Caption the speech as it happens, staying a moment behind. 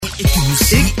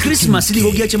Christmas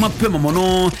ligogia cha mapema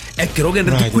mono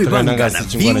ekirogenda tukwibanga na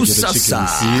view sasa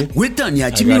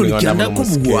wetanya chimiro kianda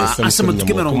kubugwa asama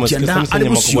tukemera kianda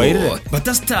alibusyo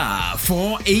batasta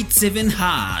 487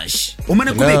 hash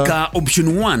umana kubeka option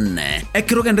 1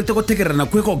 ekirogenda tukotegerana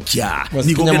kwekokya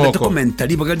nigogenda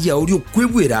tukomentari bagadia audio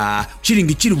kwebwera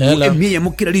chiringi chirubu emiye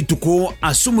mukira lituko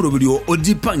asumurubiryo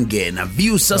odipange na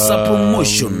view sasa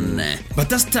promotion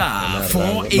batasta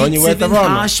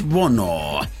 487 hash bono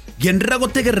gendera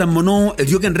gotegerera mono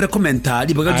elyo gendera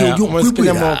commentari bagaje yo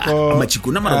kwibwira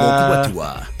amachikuna marago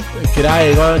kubatiwa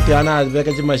kiraye go tiana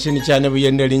beka chimashini cyane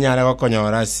buyende linyara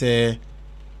bakonyora se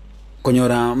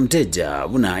konyora mteja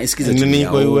buna isikiza nini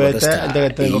koiweta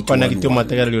ndagata connect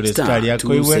mategera lyo restart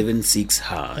yako iwe 276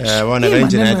 hash bona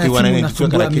ganje na tiwana ni kichwa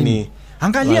lakini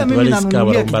angalia mimi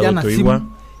nanunulia kijana simu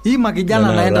hii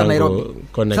makijana naenda Nairobi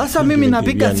sasa mimi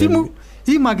napiga simu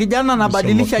hii makijana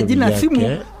nabadilisha jina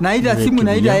simu naida simu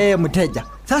naida yeye mteja.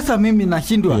 Sasa mimi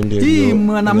nashindwa. Hii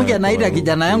mwanamke naida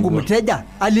kijana yangu mteja.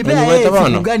 Alipea yeye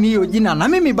simu gani hiyo jina na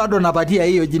mimi bado napatia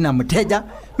hiyo jina mteja.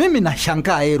 Mimi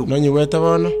nashangaa hero. Nani weta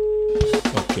bana?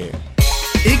 Okay.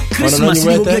 Christmas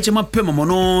ligogia cha mapema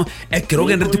mono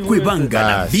ekirogenda tukwibanga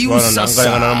na view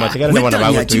sasa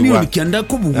wetanya chimiro kianda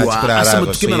kubugwa asama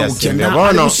tukemera ukianda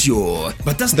alibusyo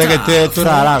batasta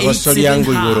turara gosori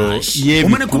yangu igoro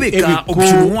umana kubeka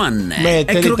option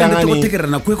 1 ekirogenda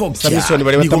tukotegerana kwekokya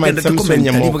nigogenda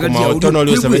tukomentari bagadia audio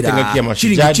kwebwera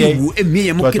chiringi chirubu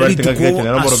emiye mukira lituko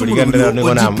asumurubiryo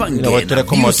odipange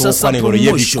view sasa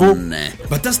promotion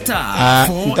batasta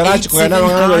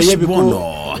 487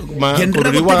 bono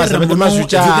gendera sabete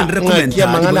masucha kia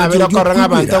mangana abera koranga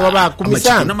banta baba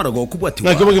kumisa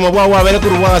na kibo kimabwa wa abera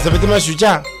kuruwa sabete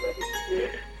masucha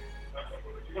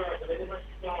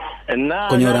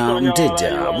konyora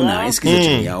mteja buna isikiza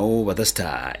chini yao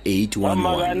batasta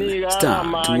 811 star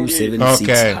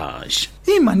 276 hash.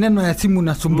 Hii maneno ya simu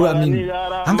nasumbua mimi.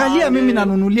 Angalia mimi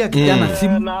nanunulia kijana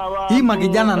simu. Hii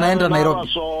makijana naenda Nairobi.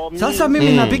 Sasa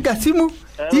mimi napiga simu.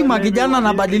 Hii makijana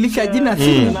nabadilisha jina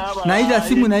simu. Naida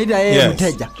simu naida yeye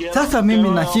mteja. Sasa mimi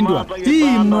nashindwa. Hii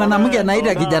mwanamke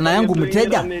naida kijana yangu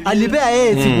mteja. Alipea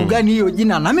yeye siku gani hiyo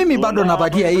jina na mimi bado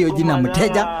napatia hiyo jina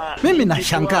mteja. Mimi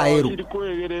nashangaa hero.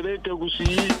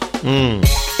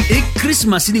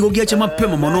 Christmas ligogia cha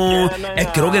mapema mono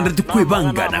ekirogenda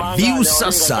tukwibanga na view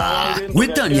sasa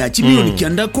wetanya chimiro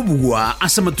kianda kubugwa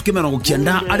asama tukemera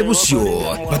ukianda alibusyo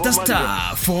batasta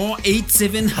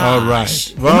 487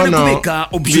 hash umana kubeka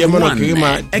option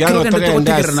 1 ekirogenda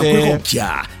tukotegerana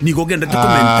kwekokya nigogenda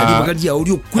tukomentari bagadia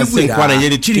audio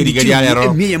kwebwera chiringi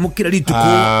emiye mukira lituko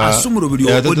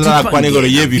asumurubiryo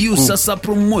odipange view sasa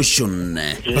promotion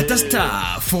batasta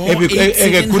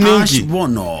 487 hash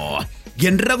bono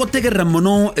gendera gotegerera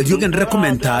mono elyo gendera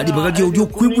commentari bagaje audio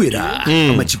kwibwira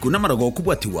amachikuna marago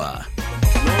kubwatiwa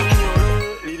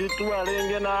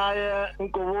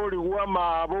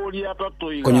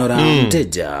konyora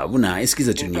mteja buna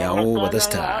isikiza chini yao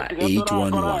batasta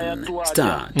 811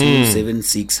 star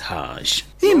 276 hash.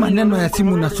 Hii maneno ya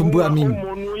simu nasumbua mimi.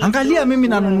 Angalia mimi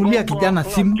nanunulia kijana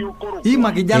simu. Hii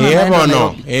makijana naenda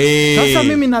Nairobi. Sasa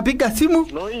mimi napiga simu.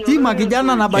 Hii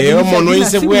makijana nabadilisha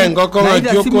jina simu.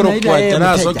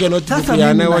 Sasa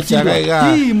mimi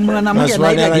nashindwa. Hii mwanamke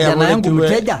naida kijana yangu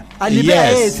mteja. Alipea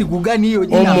yeye siku gani hiyo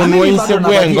jina na mimi bado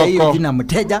napatia hiyo jina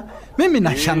mteja. Mimi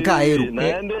nashangaa hero.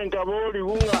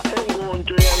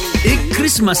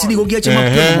 Christmas ligogia cha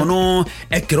mapema mono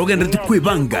ekirogenda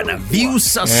tukwibanga na view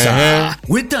sasa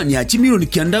wetanya chimiro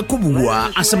kianda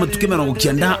kubugwa asama tukemera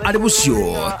ukianda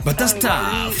alibusyo batasta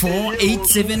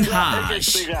 487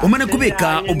 hash umana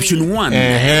kubeka option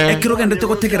 1 ekirogenda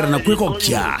tukotegerana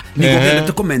kwekokya nigogenda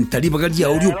tukomentari bagadia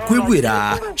audio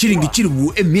kwebwera chiringi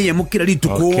chirubu emiye mukira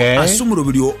lituko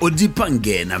asumurubiryo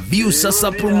odipange na view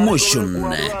sasa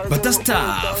promotion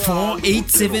batasta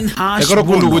 487 hash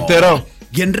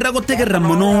gendera gotegerera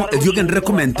mono elyo gendera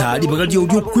commentari bagaje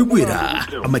audio kwibwira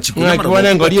amachikuna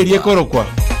marago ngori eri ekorokwa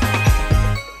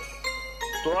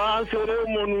twansere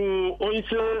umuntu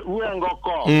oise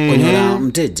wengoko konyora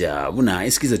mteja buna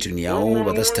isikiza chini yao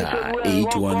batasta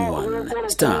 811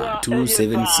 star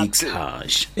 276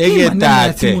 hash.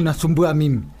 Egetate unasumbua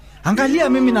mimi. Angalia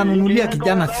mimi nanunulia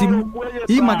kijana simu.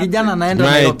 Hii makijana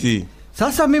naenda Nairobi.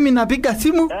 Sasa mimi napiga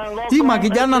simu. Hii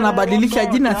makijana nabadilisha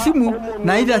jina simu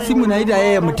naida simu naida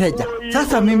yeye mteja.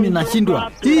 Sasa mimi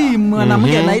nashindwa. Hii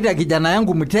mwanamke naida kijana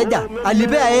yangu mteja.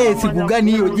 Alipea yeye siku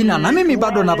gani hiyo jina na mimi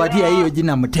bado napatia hiyo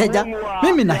jina mteja.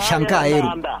 Mimi nashangaa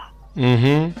hero.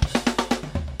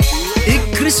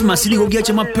 Christmas ligogia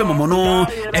cha mapema mono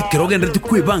ekero gendete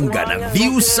kwibanga na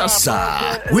View Sasa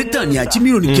wetania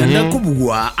chimilioni kianda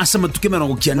kubugwa asa matuke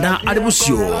mirongo kianda ari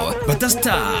busyo bata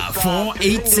star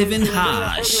 487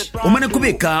 hash umane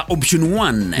kubeka option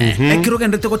 1 ekero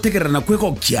gendete gutegerana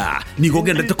kwegokya nigo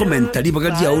gendete komenta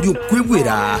libaga ya uri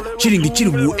kwibwira chiringi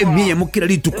chiribu emiye mukira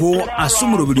lituko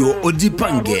asumurubiro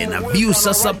odipange na View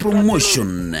Sasa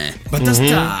promotion bata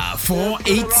star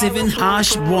 487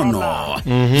 hash bono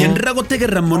gendera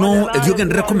gutegerana mono evyo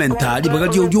gendera komenta libaga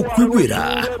ya uri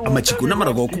kwibwira amachiko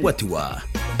namarago kubwatiwa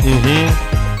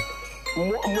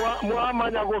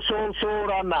mwamanya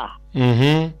gusonsorana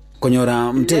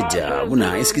konyora mteja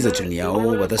buna isikiza chuni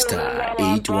yao bata star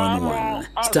 811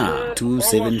 star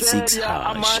 276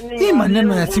 hash. Hii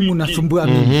maneno ya simu nasumbua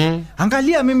mimi.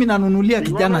 Angalia mimi nanunulia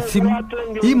kijana simu.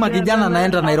 Hii makijana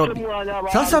naenda Nairobi.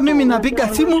 Sasa mimi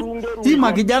napiga simu. Hii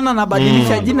makijana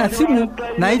nabadilisha jina simu.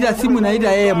 Naida simu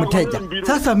naida yeye mteja.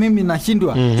 Sasa mimi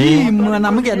nashindwa. Hii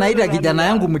mwanamke naida kijana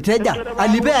yangu mteja.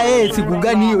 Alipea yeye siku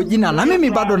gani hiyo jina na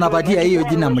mimi bado napatia hiyo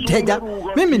jina mteja.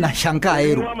 Mimi nashangaa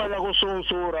hero.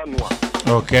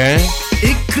 Okay.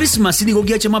 Christmas ni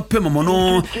gogia chama mapema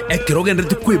mono ekero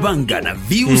gendete kwibanga na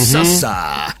View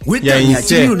Sasa wetanya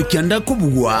chimilioni kianda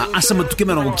kubugwa asa matuke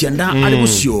mirongo kianda ari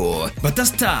busyo bata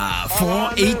star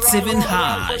 487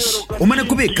 hash umane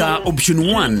kubeka option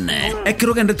 1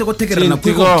 ekero gendete gutegerana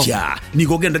kwigokya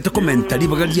nigo gendete komenta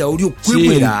libaga ya uri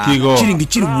kwibwira chiringi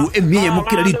chiribu emiye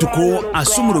mukira lituko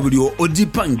asumurubiro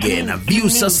odipange na View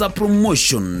Sasa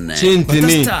promotion bata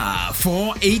star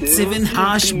 487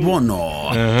 hash bono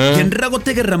gendera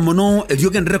gutegerana mono evyo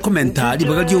gendera komenta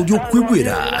libaga ya uri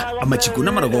kwibwira amachiko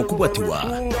namarago kubwatiwa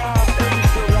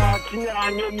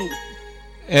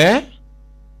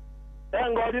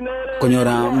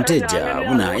konyora mteja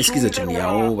buna isikiza chuni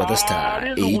yao bata star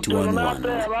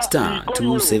 811 star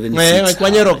 276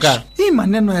 kwanyeroka. Hii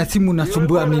maneno ya simu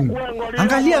nasumbua mimi.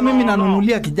 Angalia mimi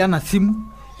nanunulia kijana simu.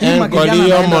 Hii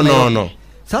makijana monono.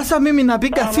 Sasa mimi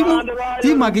napiga simu.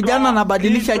 Hii makijana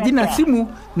nabadilisha jina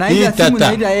simu na ile simu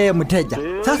naida yeye mteja.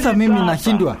 Sasa mimi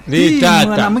nashindwa. Hii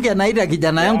mwanamke naida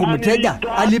kijana yangu mteja.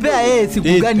 Alipea yeye siku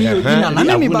gani hiyo jina na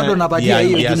mimi bado napatia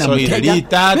hiyo jina mteja.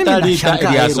 Mimi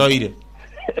nashangaa.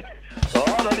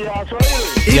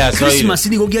 Christmas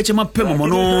ni gogia chama mapema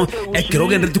mono ekero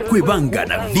gendete kwibanga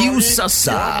na View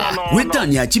Sasa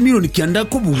wetanya chimilioni kianda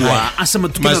kubugwa asa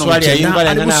matuke maswali ya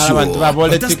imba na abantu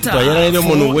babole TikTok yana ile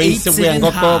muntu wese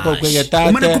bwengoko ko kwegetate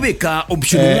umane kubeka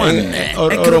option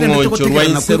 1 ekero gendete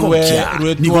gutegerana kwigokya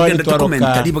nigo gendete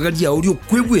komenta libaga ya uri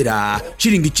kwibwira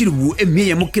chiringi chiribu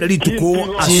emiye mukira lituko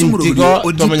asumurubiro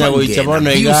odipange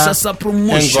na View Sasa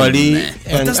promotion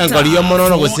engoli yo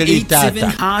mono guseli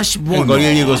tata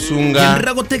engoli ligo sunga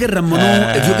gutegerera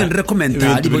mono evyo gendera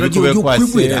komenta libaga yo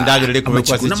kwibwira ndagire ko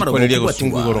kwasi chikoneliye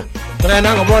gusungugoro kana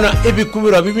nanga bona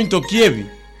ebikubira bibinto kiebi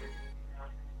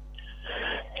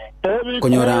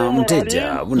konyora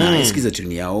mteja buna isikiza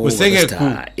chuni yao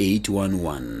star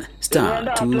 811 star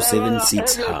 276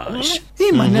 hash.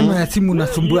 Hii maneno ya simu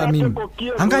nasumbua mimi.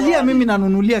 Angalia mimi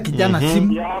nanunulia kijana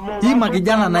simu. Hii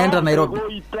makijana naenda Nairobi.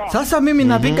 Sasa mimi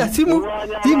napiga simu.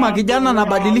 Hii makijana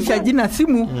nabadilisha jina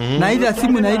simu na ile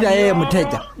simu naida yeye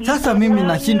mteja. Sasa mimi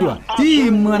nashindwa. Hii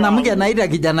mwanamke naida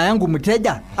kijana yangu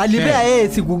mteja. Alipea yeye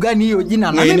siku gani hiyo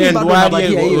jina na mimi bado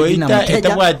napatia hiyo jina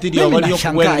mteja. Mimi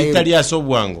nashangaa.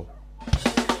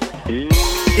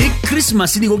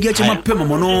 Christmas ni gogia chama mapema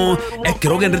mono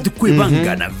ekero gendete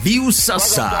kwibanga na View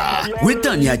Sasa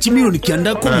wetanya chimilioni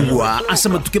kianda kubugwa asa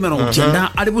matuke mirongo kianda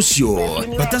ari busyo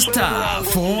bata star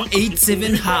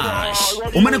 487 hash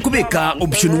umane kubeka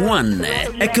option 1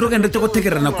 ekero gendete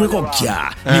gutegerana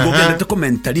kwigokya nigo gendete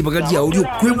komenta libaga ya uri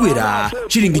kwibwira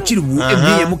chiringi chiribu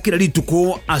emiye mukira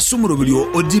lituko asumurubiro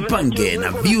odipange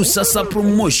na View Sasa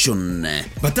promotion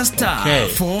bata star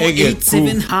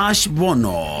 487 hash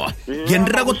bono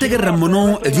gendera gutegerana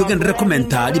mono evyo gendera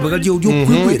komenta libaga ya uri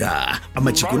kwibwira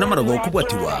amachiko namarago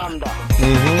kubwatiwa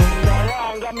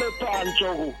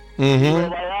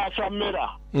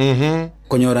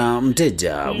konyora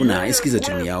mteja buna isikiza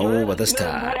chuni yao bata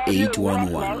star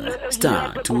 811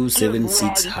 star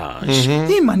 276 hash.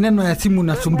 Hii maneno ya simu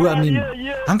nasumbua mimi.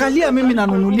 Angalia mimi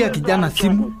nanunulia kijana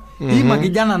simu. Hii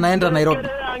makijana naenda Nairobi.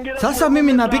 Sasa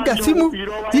mimi napiga simu.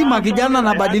 Hii makijana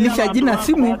nabadilisha jina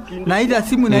simu na ile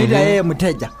simu naida yeye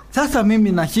mteja. Sasa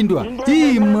mimi nashindwa.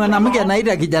 Hii mwanamke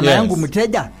naida kijana yangu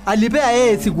mteja. Alipea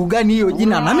yeye siku gani hiyo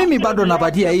jina na mimi bado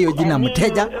napatia hiyo jina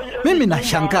mteja. Mimi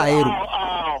nashangaa hero.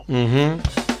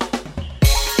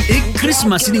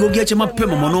 Christmas ni gogiacha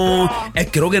mapema mono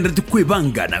ekeroge ndete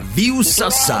kwibanga na view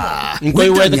sasa nkoi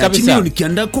wede kabisa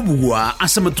nikianda kubugwa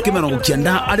asa matukema no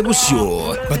kianda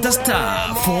alibusyo batasta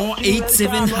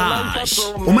 487 hash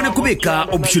umana kubeka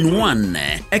option 1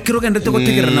 ekeroge ndete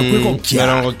kotegera na kweko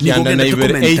kya kianda na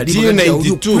ibere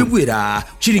 1892 kwibwira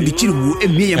chiringi chirubu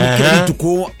emye mukira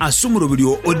tuko asumuro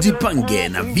bilyo odipange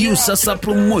na view sasa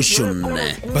promotion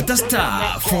batasta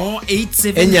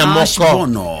 487 hash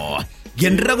bono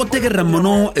gendera gotegerera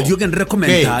mono ebyo gendera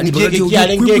komenta ni bagaje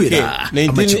ukwibwira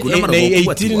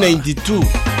 1892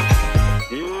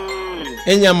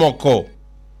 Enyamoko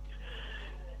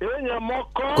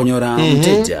konyora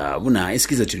mteja buna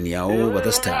esikiza tuni yao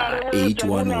batasta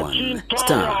 811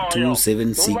 star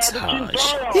 276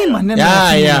 hash hii maneno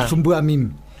yanasumbua mimi.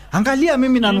 Angalia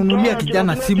mimi nanunulia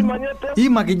kijana simu hii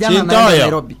makijana na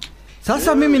Nairobi.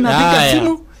 Sasa mimi napiga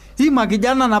simu hii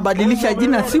makijana nabadilisha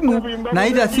jina simu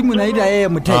naida simu naida yeye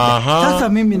mteja. Sasa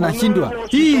mimi nashindwa.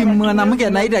 Hii mwanamke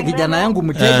naida kijana yangu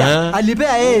mteja.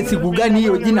 Alipea yeye siku gani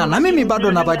hiyo jina na mimi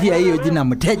bado napatia hiyo jina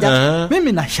mteja.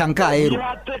 Mimi nashangaa hero.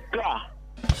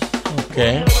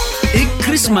 Okay.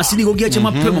 Christmas ni gogiacha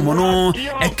mapema mono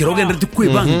ekeroge ndete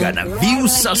kwibanga na view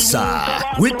sasa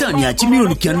wetanya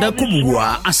chimiloni kianda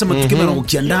kubugwa asa matukema no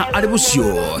kianda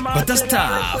alibusyo batasta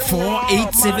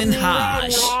 487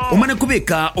 hash umane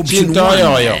kubeka option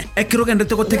 1 ekeroge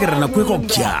ndete kotegera na kweko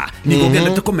kya ni gogiacha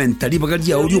ndete komenta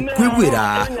libagaji audio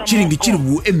kwibwira chiringi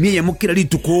chirubu emye mukira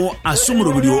lituko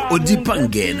asumuro bilyo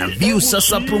odipange na view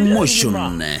sasa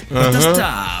promotion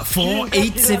batasta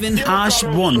 487 hash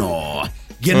bono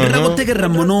gendera gotegerera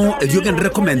mono ebyo gendera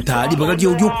komenta libagaje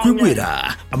audio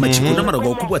kwibwira amachiko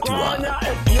namarago kubwatiwa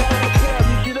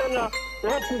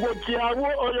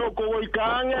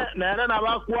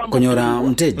konyora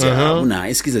mteja una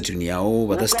esikiza tuni yao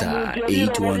batasta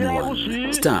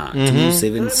 811 star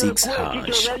 276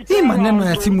 hash hii maneno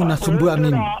ya simu nasumbua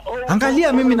mimi.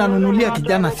 Angalia mimi nanunulia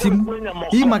kijana simu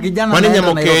hii makijana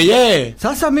na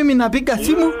sasa mimi napiga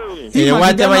simu hii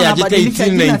makijana ya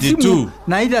 1892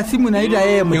 naida simu naida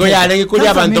yeye mteja. Niko yale kuli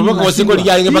abantu bako siko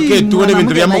lyalenge baketu ne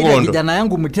bintu bya mugondo kijana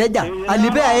yangu mteja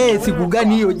alipea yeye siku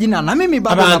gani hiyo jina na mimi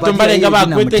bado abantu mbalenga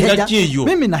bakwete kiyo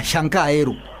mimi nashangaa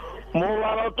hero.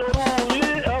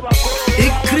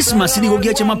 Christmas ni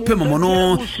gogiacha mapema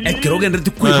mono ekeroge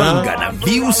ndete kwibanga na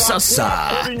view sasa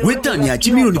wetanya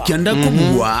chimiloni kianda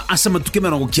kubugwa asa matukema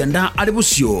no kianda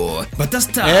alibusyo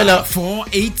batasta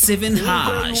 487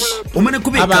 hash umane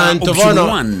kubeka option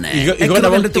 1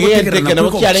 ekeroge ndete kotegera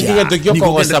na kialenga tokyo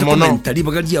kogosa mono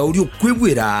talibagaji audio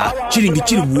kwibwira chiringi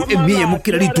chirubu emye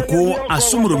mukira lituko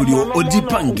asumuro bilyo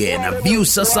odipange na view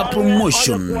sasa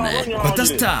promotion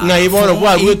batasta ngaibono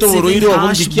kwa gweto buruiro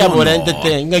obugikia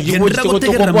borentete ngagibutse ko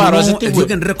kwa rasete ebyo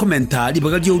gendera komenta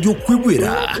libagaje audio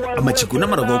kwibwira amachiko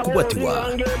namarago kubwatiwa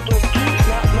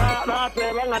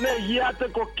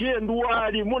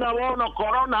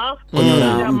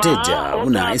konyora mteja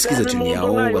una esikiza tuni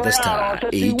yao batasta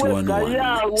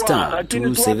 811 star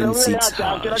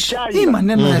 276 hash hii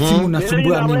maneno ya simu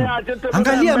nasumbua mimi.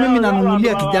 Angalia mimi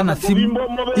nanunulia kijana simu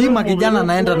hii makijana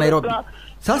naenda Nairobi.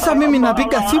 Sasa mimi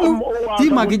napiga simu hii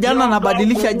makijana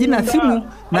nabadilisha jina simu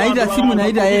naida simu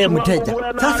naida yeye mteja.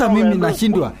 Sasa mimi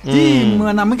nashindwa. Hii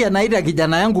mwanamke naida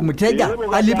kijana yangu mteja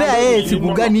alipea yeye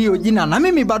siku gani hiyo jina na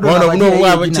mimi bado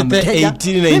napatia jina mteja.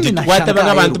 1892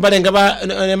 watabanga abantu balenga ba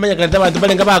nemanya kata abantu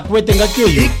balenga bakwete ngakiyo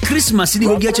Christmas ni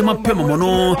gogiacha mapema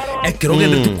mono ekeroge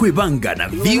ndete kwibanga na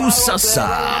view sasa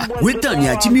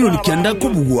wetanya chimiloni kianda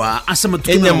kubugwa asa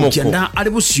matukema kianda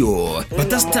alibusyo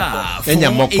batasta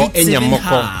Enyamoko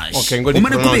okay ngoli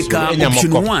umane kubeka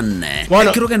option 1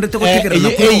 ekeroge ndete kotegera na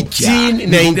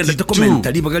 1892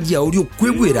 komenta libagaji audio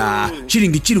kwibwira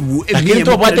chiringi chirubu emye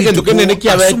mukira ndukene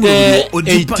kiabete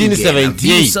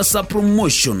 1878 sasa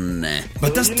promotion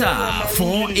batasta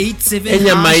 487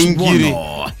 enyamaingiri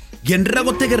gendera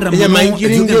gotegerera mono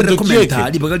gendera komenta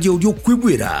libagaji audio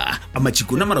kwibwira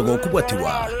amachiko namarago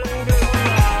kubwatiwa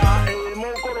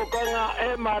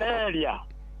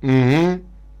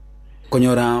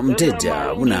konyora mteja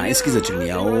una esikiza tuni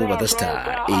yao batasta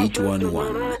 811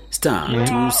 star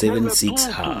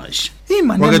 276 hash hii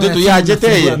maneno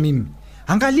ya mimi.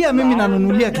 Angalia mimi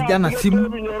nanunulia kijana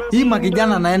simu hii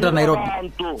makijana naenda Nairobi.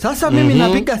 Sasa mimi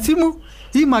napiga simu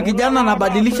hii makijana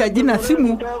nabadilisha jina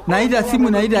simu naida simu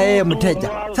naida yeye mteja.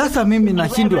 Sasa mimi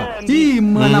nashindwa. Hii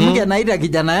mwanamke naida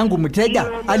kijana yangu mteja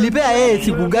alipea yeye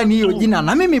siku gani hiyo jina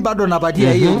na mimi bado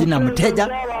napatia hiyo jina mteja.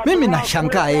 Mimi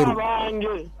nashangaa hero.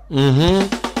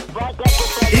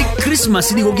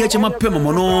 Christmas ni gogia cha mapema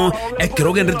mono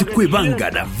ekeroge ndete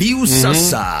kwibanga na view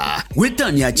sasa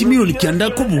wetanya chimiro likianda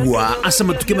kubugwa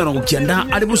asama tukemera gokianda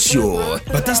alibusyo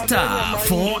batasta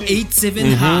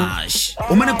 487 hash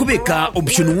umana kubeka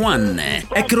option 1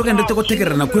 ekeroge ndete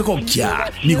gotegerana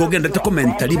kwekokya ni goge ndete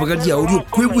kommentari bagagia uri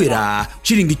kwibwira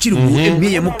chiringi chirumu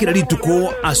emiye mukira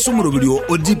lituko asumurubiro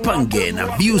odipange na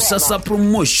view sasa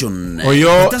promotion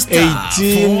oyo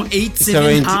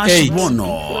 1878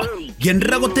 bono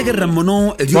gendera gotegerera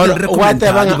mono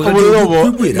watebanga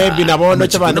uburobo maybe nabono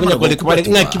chabandi kunyakole kubale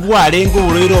ngakibwale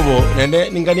nguburobo nende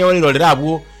ningania walirolera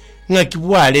abwo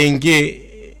ngakibwale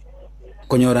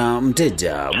konyora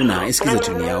mteja una isikiza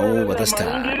tuni yao batasta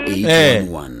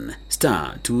 811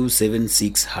 star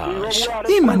 276 hash.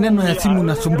 Hii maneno ya simu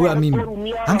nasumbua mimi.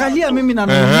 Angalia mimi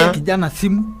nanunulia kijana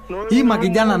simu. Hii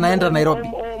makijana naenda Nairobi.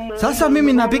 Sasa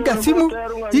mimi napiga simu,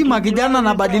 hii makijana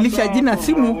nabadilisha jina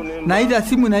simu, naida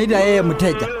simu naida yeye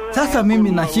mteja. Sasa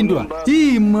mimi nashindwa.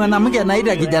 Hii mwanamke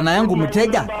naida kijana yangu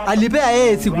mteja, alipea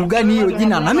yeye siku gani hiyo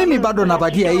jina na mimi bado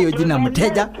napatia hiyo jina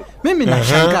mteja. Mimi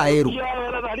nashangaa heru.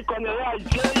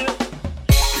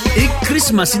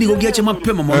 Christmas ni gogia cha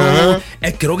mapema mono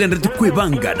ekeroge ndete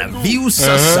kwibanga na view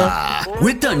sasa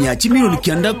wetanya chimiro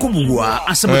likianda kubugwa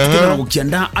asama tukemera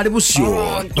gokianda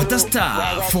alibusyo batasta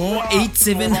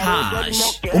 487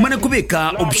 hash umana kubeka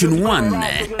option 1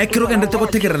 ekeroge ndete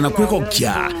gotegerana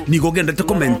kwekokya ni goge ndete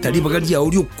commentari bagagia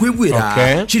uri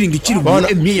kwibwira chiringi chirumu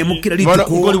emiye mukira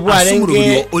lituko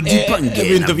asumurubyo odipange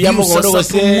ibintu byamugoro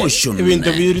gose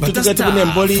ibintu biri tutugate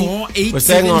mboli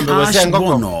basengombe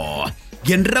basengoko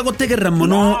gendera gotegerera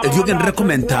mono evyo gendera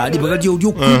commentari bagaje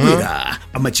ujyo kwibira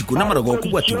amachiko namarago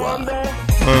kubwatiwa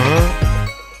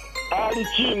ali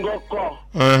chingoko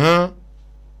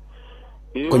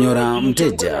konyora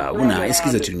mteja una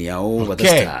isikiza tuni yao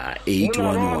batasta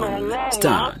 811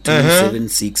 star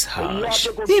 276 hash.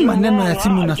 Hii maneno ya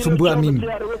simu nasumbua mimi.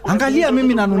 Angalia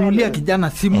mimi nanunulia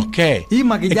kijana simu. Hii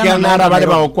makijana nara bale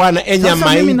baokwana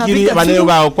enyama ingiri bane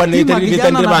baokwana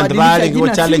itende bantu bale ngo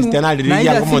challenge tena liri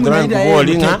yango modran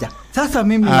kubolinga. Sasa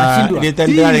mimi nashindwa.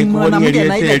 Litendele kubolinga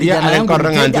literia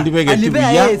alekoranga ndibege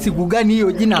tibia. Siku gani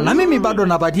hiyo jina na mimi bado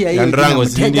napatia hiyo. Ndrango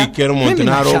sindi kero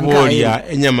montanaro bolia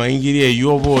enyama ingiri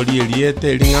yoboli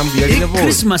eliete lingambi yale boli.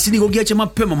 Christmas ni gogia cha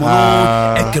mapema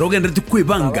mono ekeroge ndete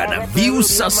kwibanga na view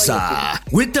sasa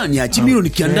wetanya chimiro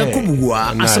nikianda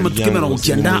kubugwa asama tukemera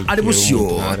gokianda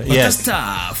alibusyo batasta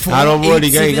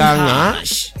 487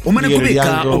 umana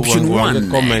kubeka option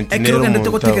 1 ekeroge ndete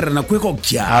gotegerana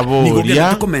kwekokya ni goge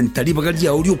ndete commentari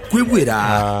bagagia uri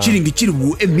kwibwira chiringi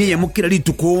chirubu emiye mukira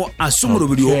lituko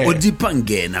asumurubyo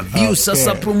odipange na view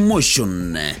sasa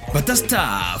promotion batasta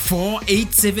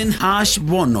 487 hash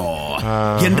bono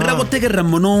gendera gotegerera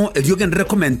mono evyo gendera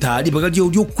commentari bagagia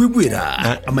uri kwibwira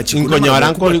amachiko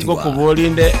ngonyora nko liko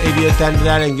kubolinde ebyo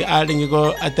tandiralengi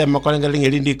alingo atemakolenga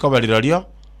lingirindi ko balirolyo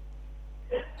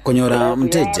konyora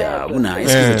mteja una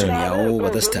isikiza tuni yao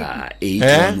batasta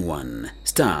 811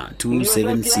 star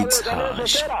 276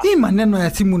 hash. Hii maneno ya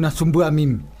simu nasumbua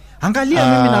mimi. Angalia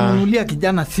mimi nanunulia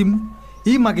kijana simu,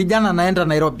 hii makijana naenda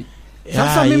Nairobi.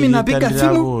 Sasa mimi napiga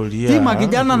simu, hii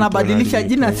makijana nabadilisha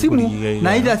jina simu,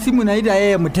 naida simu naida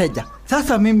yeye mteja.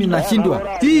 Sasa mimi nashindwa.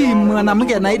 Hii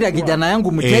mwanamke naida kijana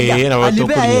yangu mteja,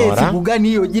 alipea yeye siku gani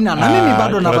hiyo jina na mimi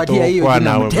bado napatia hiyo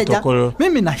jina mteja.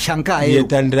 Mimi nashangaa hiyo.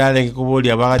 Yetandira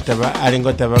ngikubolia bagataba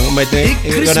alingota bangomete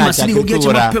Christmas ni gogia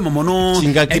cha mapema mono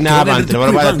singakina abantu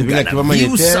barabara tubina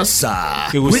kibamanyete sasa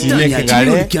kigusineke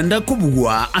gale kianda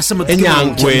kubugwa asama tukemera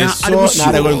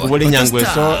nara go ngubole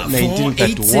nyangweso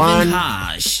 1931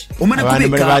 umana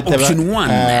kubeka option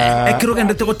 1 ekeroge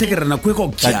ndete gotegerana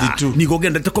kwekokya ni goge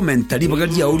ndete commentari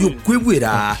bagagia uri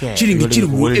kwibwira chiringi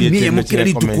chirubu emiye mukira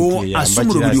lituko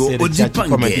asumurubyo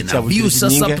odipange na view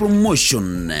sasa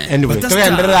promotion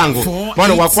batasta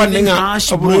mwana wakwanenga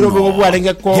oburiro bwo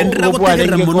bwarenga ko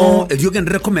mono evyo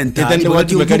gendera commentari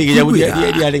bagagia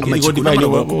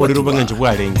oburiro bwanje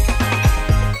bwarenga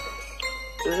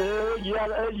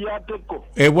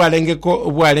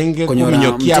bwarenge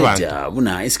kuminyokia abantu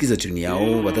buna isikiza tuni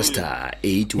yao batasta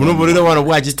 8 uno buriro wano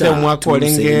bwajite umwaka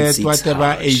olenge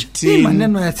twateba 18. Hii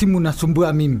maneno ya simu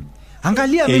nasumbua mimi.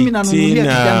 Angalia mimi nanunulia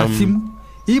kijana simu,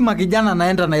 hii makijana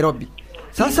naenda Nairobi.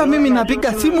 Sasa mimi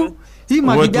napiga simu, hii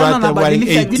makijana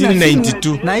nabadilisha jina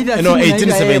simu, naida simu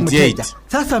 1878.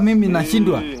 Sasa mimi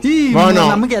nashindwa. Hii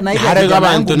mwanamke naida hare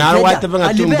abantu naro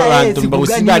watebanga tumba abantu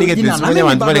mbusibali getesibanya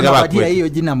abantu bale gabakwete hiyo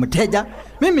jina mteja.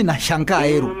 Mimi nashangaa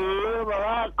heru.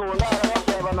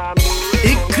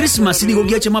 Christmas ni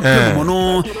gogia chama pema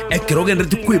mono ekeroge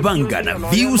ndete kwibanga na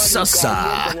view sasa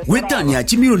wetanya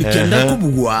chimiloni kianda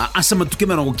kubugwa asama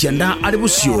tukemera gokianda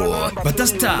aribusyo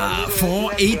batasta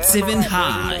 487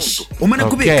 hash umana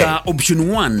kubeka option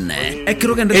 1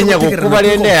 ekeroge ndete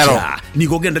ni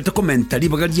gogia ndete commentary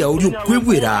bagaji audio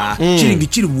kwebwera chiringi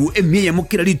chiribu emye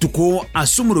mukira lituko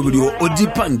asumurubiryo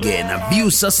odipange na view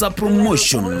sasa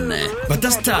promotion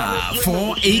batasta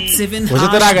 487 hash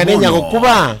uzataraga nenya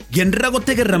gokuba gendera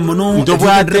gotegerera mono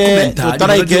ndobwate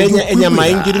tutaraikenya enya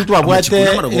maingi ntu abwate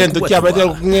ile ntuki abate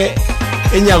kunge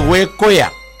enya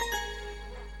gwekoya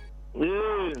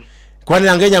kwani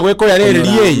angenya gwekoya lele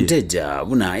liye mteja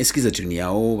buna esikiza tuni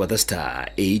yao batasta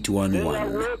 811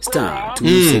 star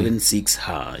 276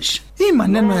 hash. Hii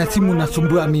maneno ya simu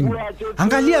nasumbua mimi.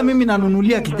 Angalia mimi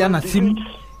nanunulia kijana simu.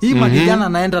 Hii kijana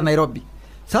naenda Nairobi.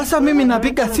 Sasa mimi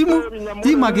napiga simu,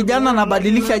 hii kijana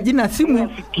nabadilisha jina simu,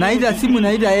 naida simu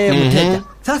naida yeye mteja.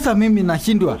 Sasa mimi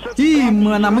nashindwa. Hii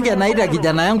mwanamke naida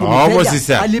kijana yangu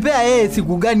mteja. Alipea yeye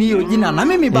siku gani hiyo jina na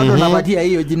mimi bado napatia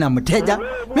hiyo jina mteja.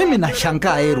 Mimi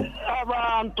nashangaa hero.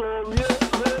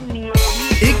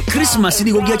 Christmas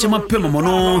ni gogia chama pema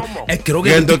mono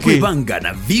ekeroge ndete kwibanga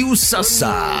na view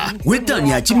sasa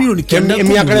wetanya chimiloni kianda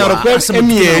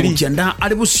kianda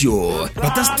aribusyo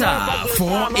batasta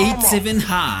 487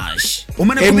 hash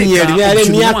umana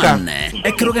kubeka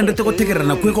ekeroge ndete gotegerera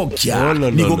na kwegokya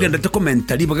ni gogia ndete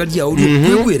commentary bagaji audio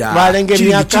kwegwera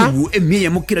chibu emye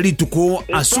mukira lituko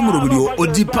asumurubiryo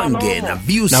odipange na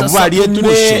view sasa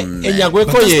promotion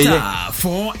enyagwekoyeye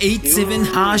 487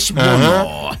 hash bono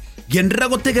gendera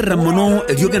gotegerera mono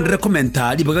elyo gendera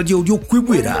commentary bagaji audio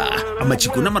kwibwera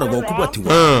amachiko namarago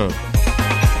kubwatiwa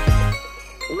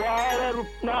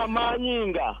na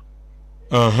manyinga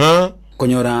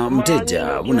konyora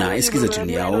mteja buna esikiza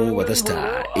tuni yao batasta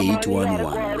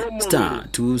 811 star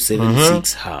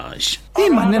 276 hash. Hii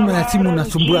maneno ya simu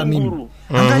nasumbua mimi.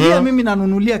 Angalia mimi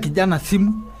nanunulia kijana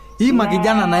simu. Hii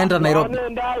kijana naenda Nairobi.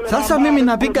 Sasa mimi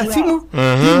napiga simu,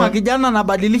 hii kijana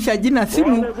nabadilisha jina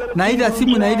simu, naida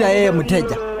simu naida yeye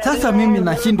mteja. Sasa mimi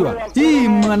nashindwa. Hii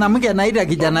mwanamke naida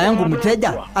kijana yangu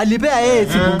mteja. Alipea yeye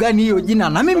siku gani hiyo jina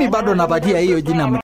na mimi bado napatia hiyo jina mteja.